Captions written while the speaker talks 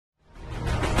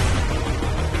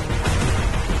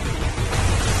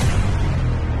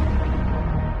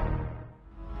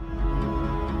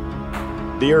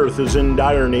The Earth is in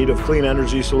dire need of clean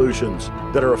energy solutions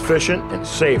that are efficient and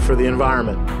safe for the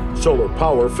environment. Solar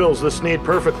power fills this need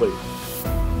perfectly.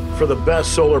 For the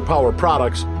best solar power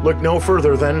products, look no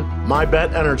further than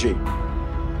Mibet Energy.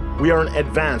 We are an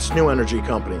advanced new energy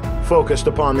company focused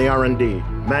upon the R&D,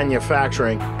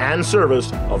 manufacturing, and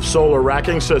service of solar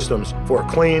racking systems for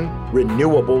clean,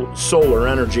 renewable solar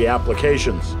energy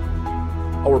applications.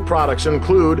 Our products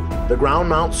include the ground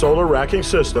mount solar racking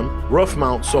system, roof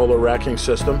mount solar racking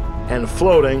system, and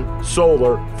floating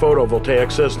solar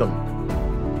photovoltaic system.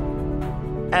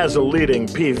 As a leading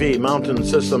PV mountain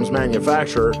systems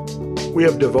manufacturer, we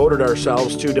have devoted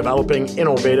ourselves to developing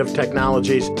innovative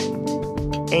technologies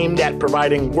aimed at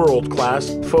providing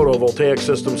world-class photovoltaic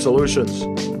system solutions.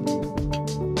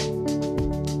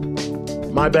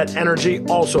 Mibet Energy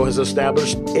also has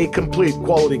established a complete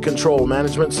quality control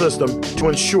management system to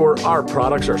ensure our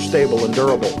products are stable and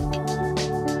durable.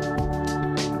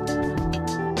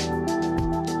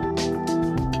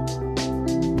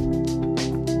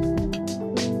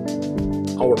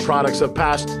 Our products have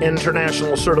passed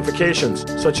international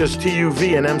certifications such as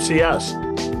TUV and MCS,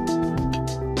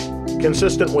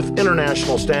 consistent with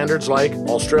international standards like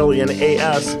Australian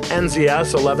AS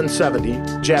NZS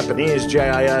 1170, Japanese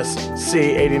JIS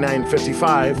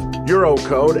C8955,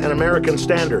 Eurocode, and American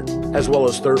Standard, as well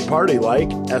as third-party like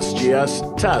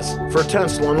SGS tests for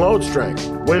tensile and load strength,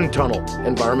 wind tunnel,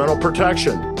 environmental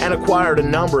protection, and acquired a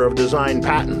number of design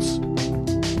patents.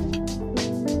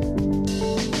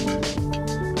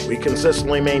 We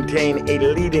consistently maintain a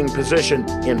leading position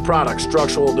in product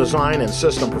structural design and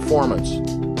system performance.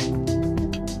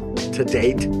 To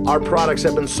date, our products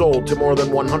have been sold to more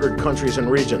than 100 countries and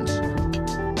regions.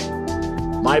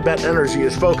 Mibet Energy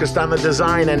is focused on the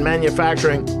design and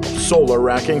manufacturing of solar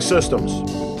racking systems.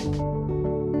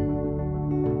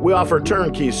 We offer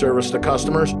turnkey service to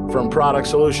customers from product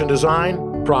solution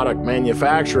design, product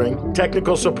manufacturing,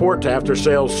 technical support to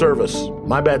after-sales service.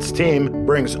 Mibet's team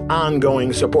brings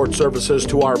ongoing support services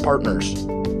to our partners.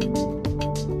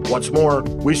 What's more,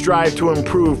 we strive to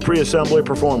improve pre-assembly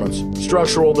performance,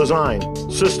 structural design,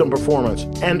 system performance,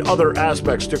 and other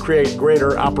aspects to create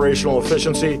greater operational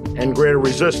efficiency and greater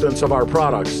resistance of our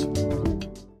products.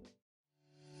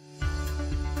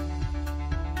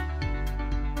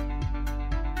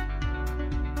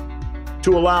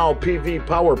 To allow PV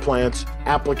power plants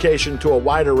application to a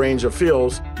wider range of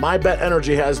fields, Mibet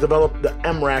Energy has developed the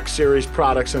MRAC series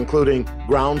products including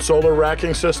ground solar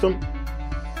racking system,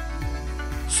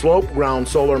 slope ground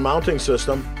solar mounting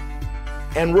system,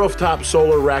 and rooftop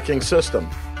solar racking system.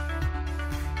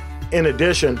 In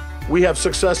addition, we have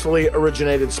successfully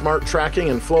originated smart tracking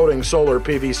and floating solar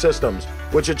PV systems,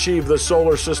 which achieve the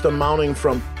solar system mounting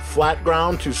from flat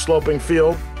ground to sloping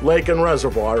field, lake, and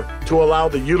reservoir to allow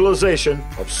the utilization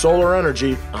of solar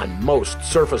energy on most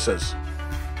surfaces.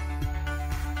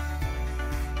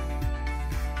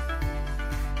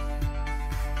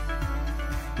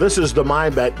 This is the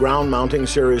Mibet Ground Mounting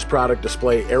Series product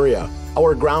display area.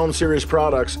 Our Ground Series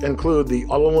products include the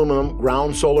all-aluminum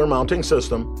ground solar mounting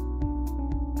system,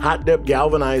 hot-dip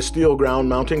galvanized steel ground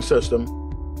mounting system,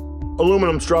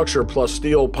 aluminum structure plus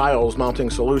steel piles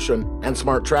mounting solution and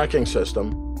smart tracking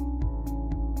system,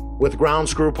 with ground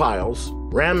screw piles,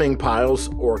 ramming piles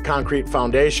or concrete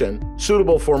foundation,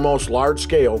 suitable for most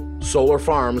large-scale solar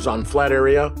farms on flat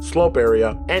area, slope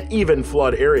area, and even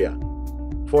flood area.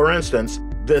 For instance,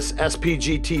 this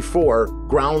SPGT4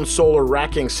 ground solar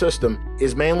racking system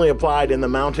is mainly applied in the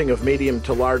mounting of medium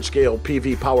to large-scale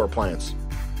PV power plants.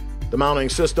 The mounting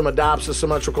system adopts a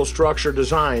symmetrical structure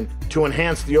design to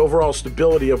enhance the overall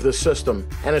stability of this system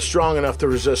and is strong enough to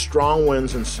resist strong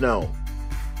winds and snow.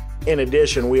 In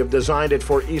addition, we have designed it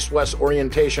for east-west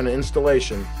orientation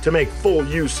installation to make full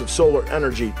use of solar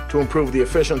energy to improve the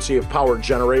efficiency of power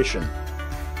generation.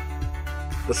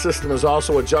 The system is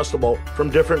also adjustable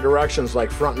from different directions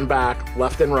like front and back,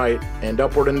 left and right, and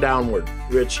upward and downward,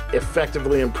 which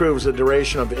effectively improves the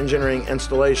duration of engineering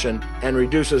installation and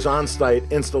reduces on-site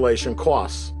installation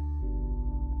costs.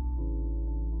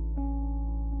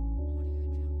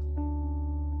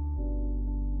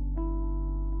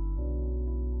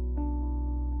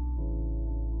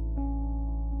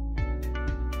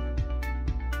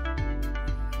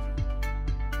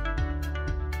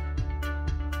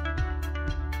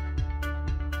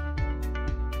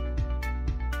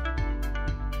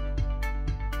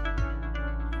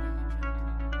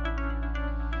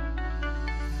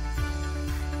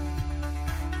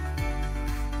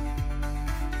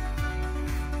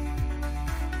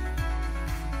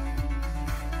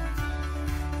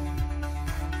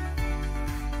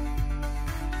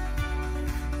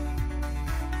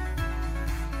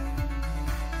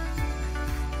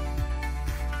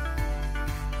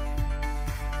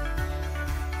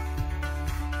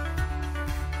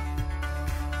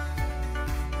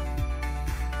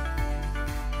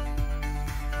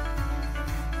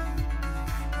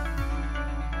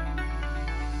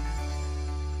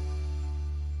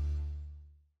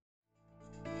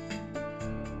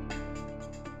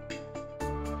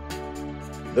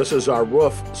 This is our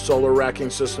roof solar racking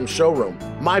system showroom.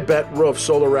 Mibet roof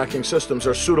solar racking systems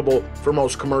are suitable for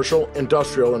most commercial,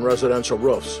 industrial, and residential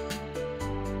roofs.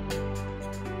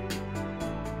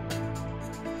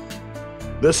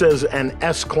 This is an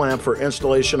S-clamp for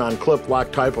installation on clip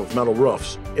lock type of metal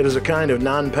roofs. It is a kind of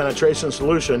non-penetration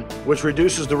solution which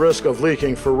reduces the risk of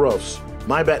leaking for roofs.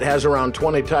 Mibet has around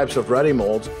 20 types of ready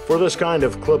molds for this kind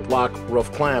of clip lock roof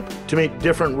clamp to meet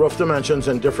different roof dimensions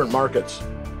and different markets.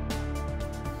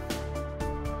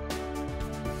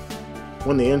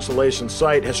 When the installation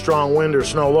site has strong wind or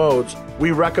snow loads,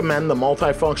 we recommend the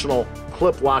multifunctional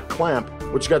clip lock clamp,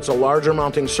 which gets a larger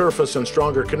mounting surface and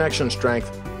stronger connection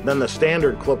strength than the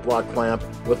standard clip lock clamp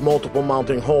with multiple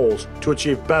mounting holes to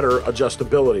achieve better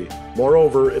adjustability.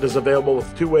 Moreover, it is available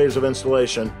with 2 ways of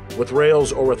installation, with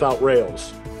rails or without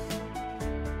rails.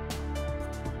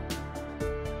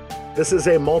 This is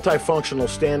a multifunctional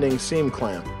standing seam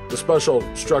clamp. The special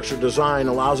structure design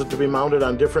allows it to be mounted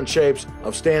on different shapes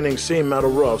of standing seam metal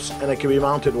roofs, and it can be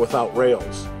mounted without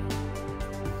rails.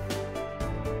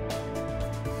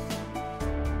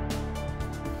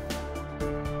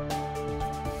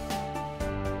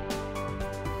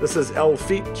 This is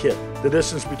L-feet kit. The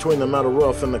distance between the metal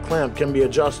roof and the clamp can be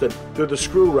adjusted through the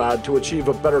screw rod to achieve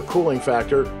a better cooling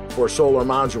factor for solar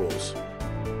modules.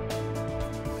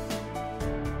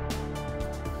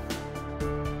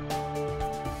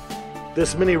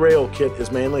 This mini rail kit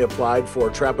is mainly applied for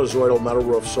trapezoidal metal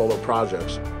roof solar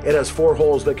projects. It has 4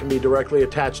 holes that can be directly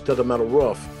attached to the metal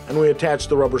roof, and we attach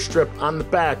the rubber strip on the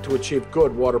back to achieve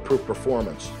good waterproof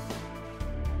performance.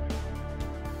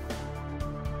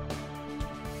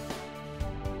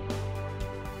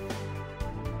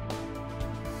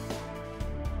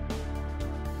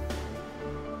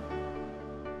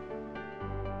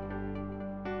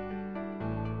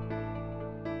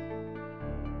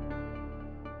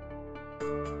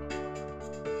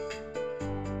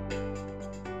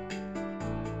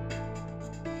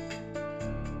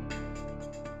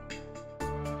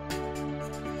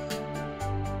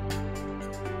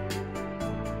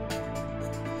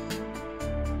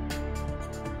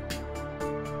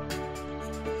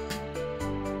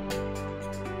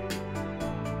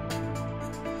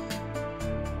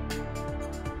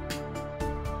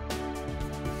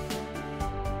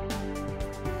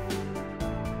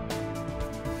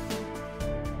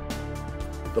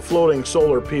 The floating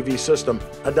solar PV system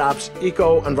adopts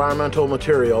eco-environmental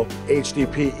material,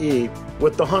 HDPE,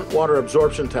 with the Hunt water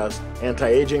absorption test,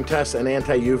 anti-aging test, and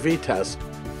anti-UV test.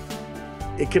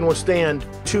 It can withstand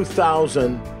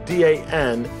 2,000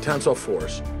 DAN tensile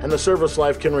force, and the service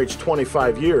life can reach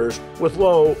 25 years with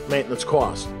low maintenance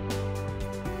cost.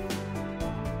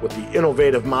 With the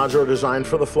innovative modular design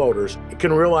for the floaters, it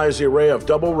can realize the array of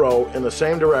double row in the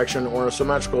same direction or in a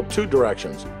symmetrical 2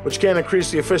 directions, which can increase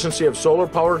the efficiency of solar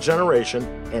power generation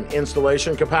and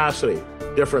installation capacity.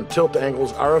 Different tilt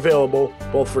angles are available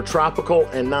both for tropical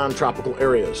and non-tropical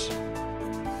areas.